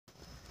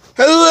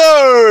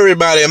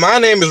everybody, my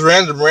name is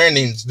Random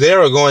Randings. They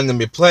are going to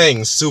be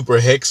playing Super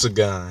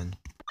Hexagon.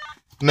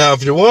 Now,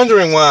 if you're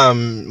wondering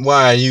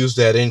why I use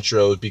that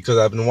intro, it's because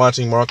I've been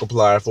watching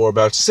Markiplier for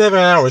about 7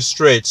 hours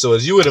straight, so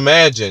as you would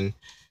imagine,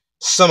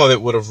 some of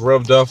it would have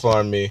rubbed off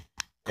on me.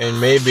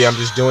 And maybe I'm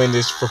just doing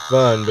this for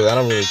fun, but I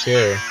don't really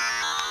care.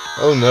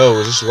 Oh no,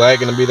 is this lag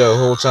gonna be the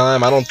whole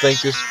time? I don't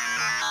think this...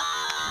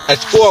 At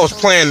school I was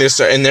playing this,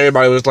 and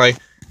everybody was like,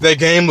 that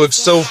game looks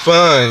so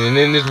fun, and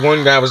then this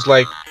one guy was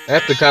like,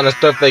 that's the kind of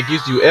stuff that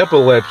gives you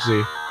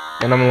epilepsy.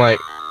 And I'm like,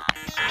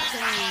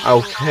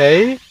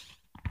 okay?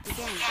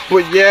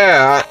 But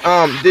yeah,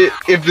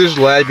 if this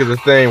lag is a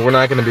thing, we're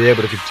not going to be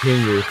able to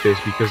continue with this,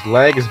 because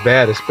lag is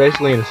bad,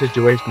 especially in a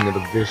situation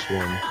like this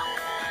one.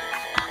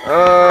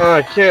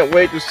 I can't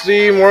wait to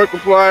see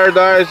Markiplier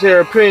dye his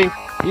hair pink,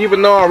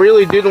 even though I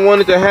really didn't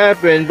want it to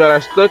happen, but I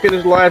stuck in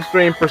his live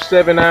stream for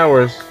 7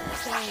 hours.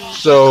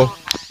 So,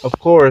 of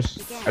course,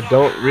 I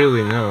don't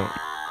really know.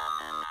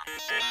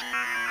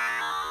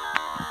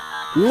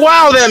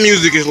 Wow, that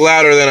music is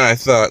louder than I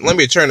thought. Let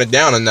me turn it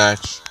down a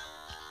notch.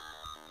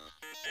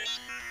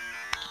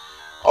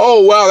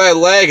 Oh wow, that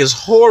lag is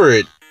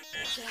horrid.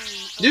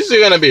 This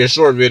is gonna be a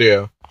short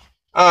video.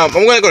 I'm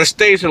gonna go to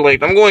stage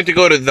select. I'm going to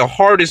go to the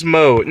hardest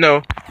mode.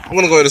 No, I'm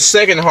gonna go to the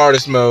second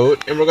hardest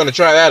mode, and we're gonna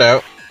try that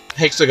out.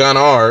 Hexagon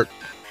art.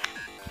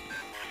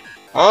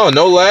 Oh,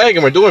 no lag,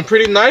 and we're doing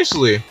pretty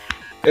nicely.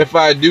 If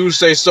I do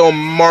say so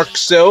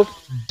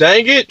myself.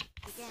 Dang it.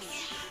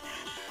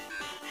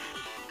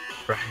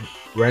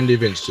 Randy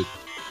Vincent,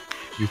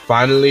 you've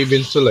finally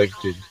been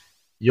selected.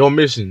 Your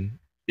mission,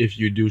 if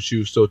you do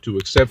choose so to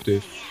accept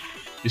it,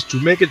 is to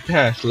make it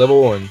past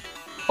level 1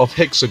 of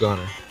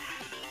Hexagoner.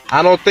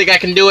 I don't think I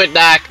can do it,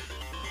 Doc.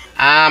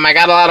 I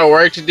got a lot of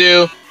work to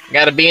do. I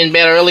gotta be in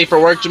bed early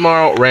for work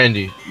tomorrow.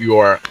 Randy, you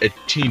are a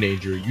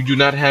teenager. You do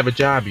not have a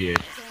job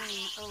yet.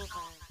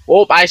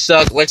 Oh, I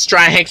suck. Let's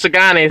try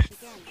Hexagonist.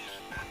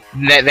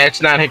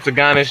 That's not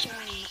Hexagonist.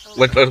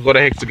 Let's go to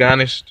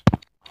Hexagonist.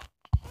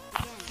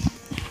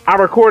 I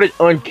recorded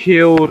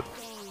Unkilled.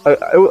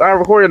 I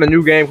recorded a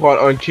new game called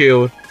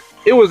Unkilled.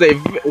 It was a...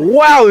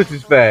 Wow, this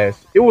is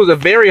fast. It was a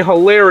very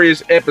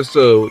hilarious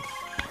episode.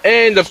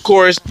 And, of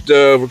course,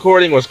 the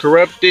recording was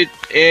corrupted,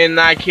 and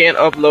I can't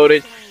upload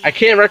it. I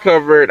can't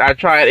recover it. I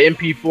tried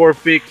MP4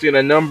 fix in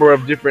a number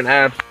of different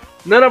apps.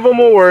 None of them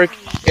will work,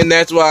 and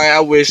that's why I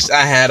wish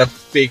I had a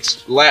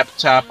fixed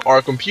laptop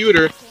or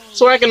computer,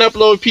 so I can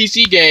upload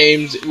PC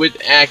games with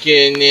I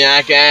can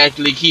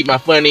actually keep my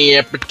funny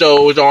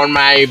episodes on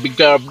my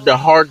the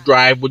hard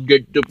drive would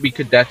get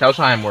because that's how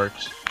time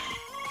works.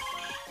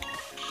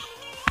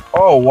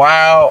 Oh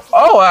wow!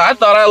 Oh, I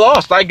thought I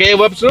lost. I gave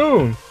up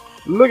soon.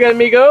 Look at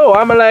me go!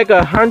 I'm like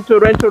a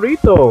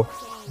rancherito.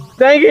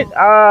 Dang it!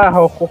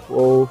 Ho ho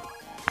ho!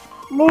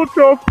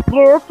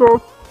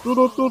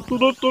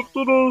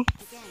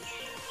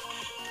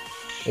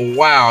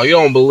 Wow, you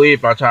don't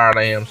believe how tired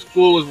I am.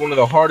 School is one of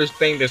the hardest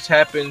things that's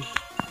happened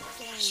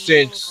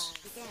since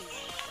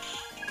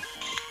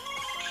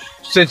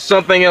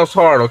something else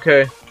hard,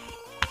 okay?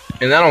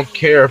 And I don't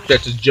care if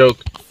that's a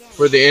joke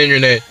for the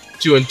internet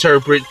to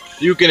interpret.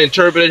 You can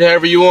interpret it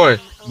however you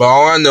want. But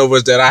all I know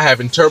is that I have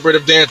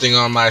interpretive dancing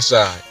on my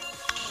side.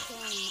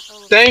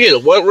 Dang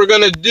it, what we're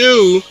gonna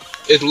do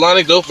is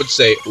Lonnie Dope would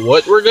say,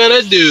 what we're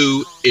gonna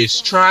do is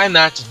try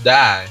not to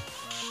die.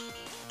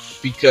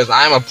 Because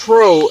I'm a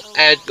pro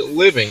at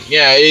living.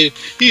 Yeah,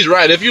 he's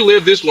right. If you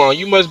live this long,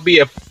 you must be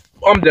a...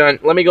 I'm done.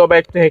 Let me go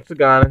back to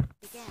Hexagon.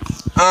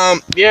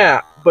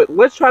 Yeah, but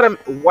let's try to...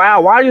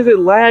 Wow, why does it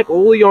lag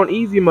only on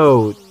easy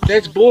mode?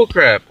 That's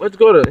bullcrap. Let's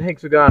go to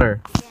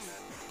Hexagoner.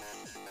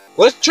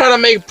 Let's try to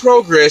make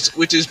progress,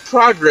 which is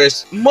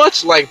progress,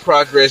 much like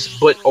progress,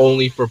 but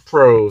only for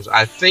pros.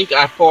 I think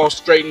I fall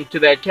straight into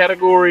that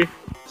category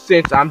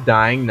since I'm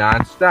dying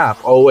non-stop.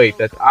 Oh wait,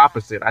 that's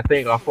opposite. I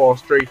think I fall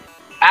straight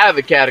out of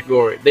the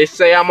category. They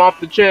say I'm off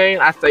the chain,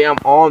 I say I'm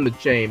on the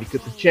chain,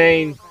 because the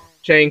chain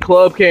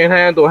club can't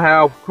handle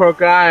how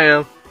crunk I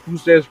am. Who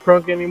says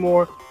crunk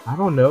anymore? I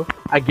don't know.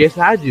 I guess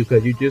I do,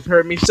 because you just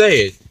heard me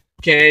say it.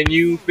 Can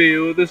you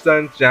feel the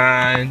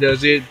sunshine?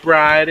 Does it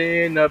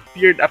brighten up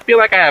your... I feel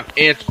like I have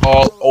ants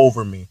all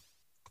over me.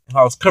 If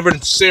I was covered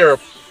in syrup,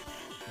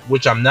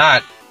 which I'm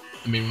not,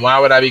 I mean, why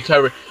would I be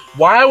covered?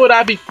 Why would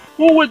I be...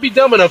 Who would be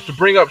dumb enough to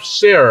bring up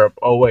syrup?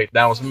 Oh, wait,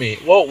 that was me.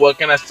 Well, what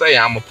can I say?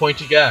 I'm a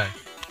pointy guy.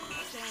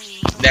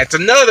 That's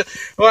another...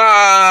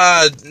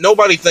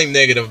 nobody think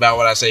negative about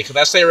what I say, because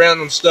I say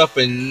random stuff,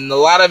 and a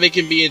lot of it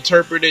can be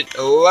interpreted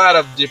a lot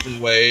of different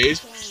ways.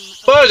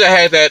 Fudge, I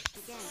had that...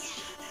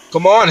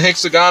 Come on,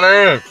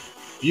 Hexagoner.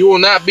 You will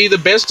not be the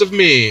best of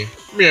me.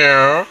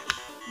 Meow.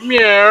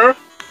 Meow.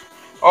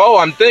 Oh,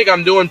 I think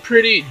I'm doing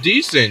pretty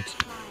decent.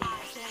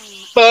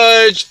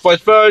 Fudge,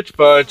 fudge, fudge,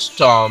 fudge.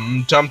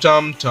 Tum, tum,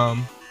 tum,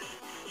 tum.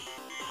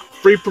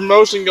 Free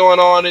promotion going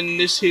on in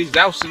his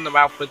house in the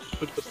mouth.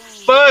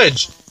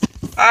 Fudge.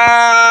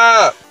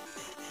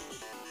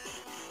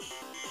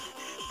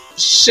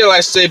 Shall I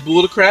say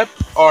bull crap?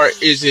 Or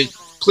is it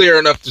clear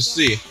enough to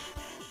see?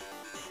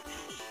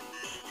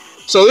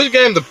 So this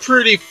game's a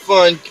pretty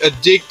fun,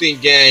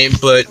 addicting game,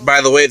 but by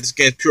the way, this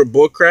game's pure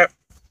bullcrap.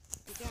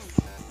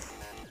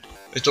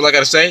 That's all I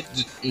gotta say.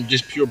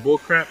 Just pure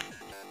bullcrap.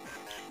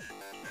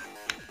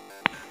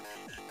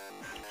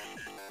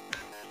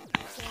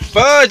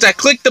 Fudge! I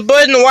clicked the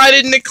button. Why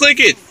didn't it click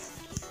it?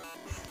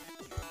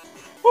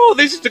 Oh,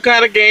 this is the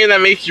kind of game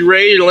that makes you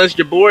rage unless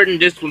you're bored and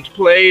just want to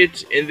play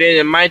it, and then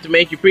it might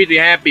make you pretty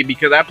happy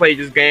because I played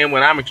this game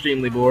when I'm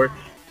extremely bored.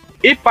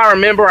 If I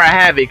remember, I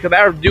have it, because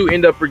I do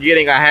end up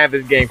forgetting I have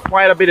this game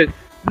quite a bit of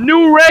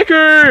new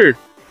record.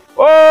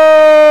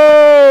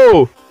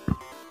 Oh!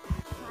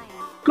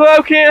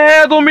 Club can't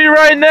handle me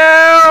right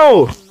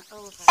now.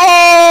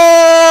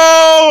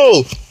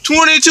 Oh!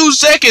 22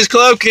 seconds.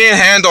 Club can't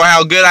handle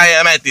how good I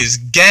am at this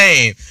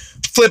game.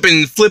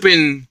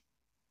 Flipping.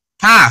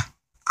 Ha!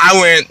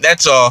 I win.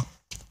 That's all.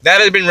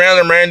 That has been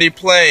Random Randy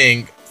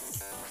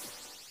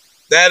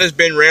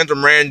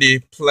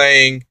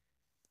playing.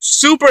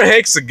 Super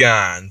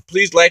Hexagon.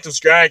 Please like,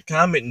 subscribe,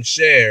 comment, and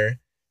share.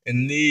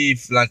 And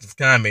leave lots of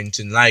comments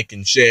and like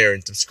and share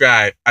and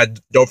subscribe.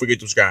 Don't forget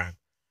to subscribe.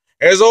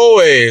 As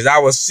always, I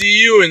will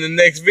see you in the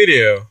next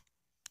video.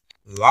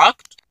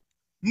 Locked?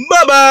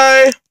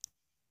 Bye-bye!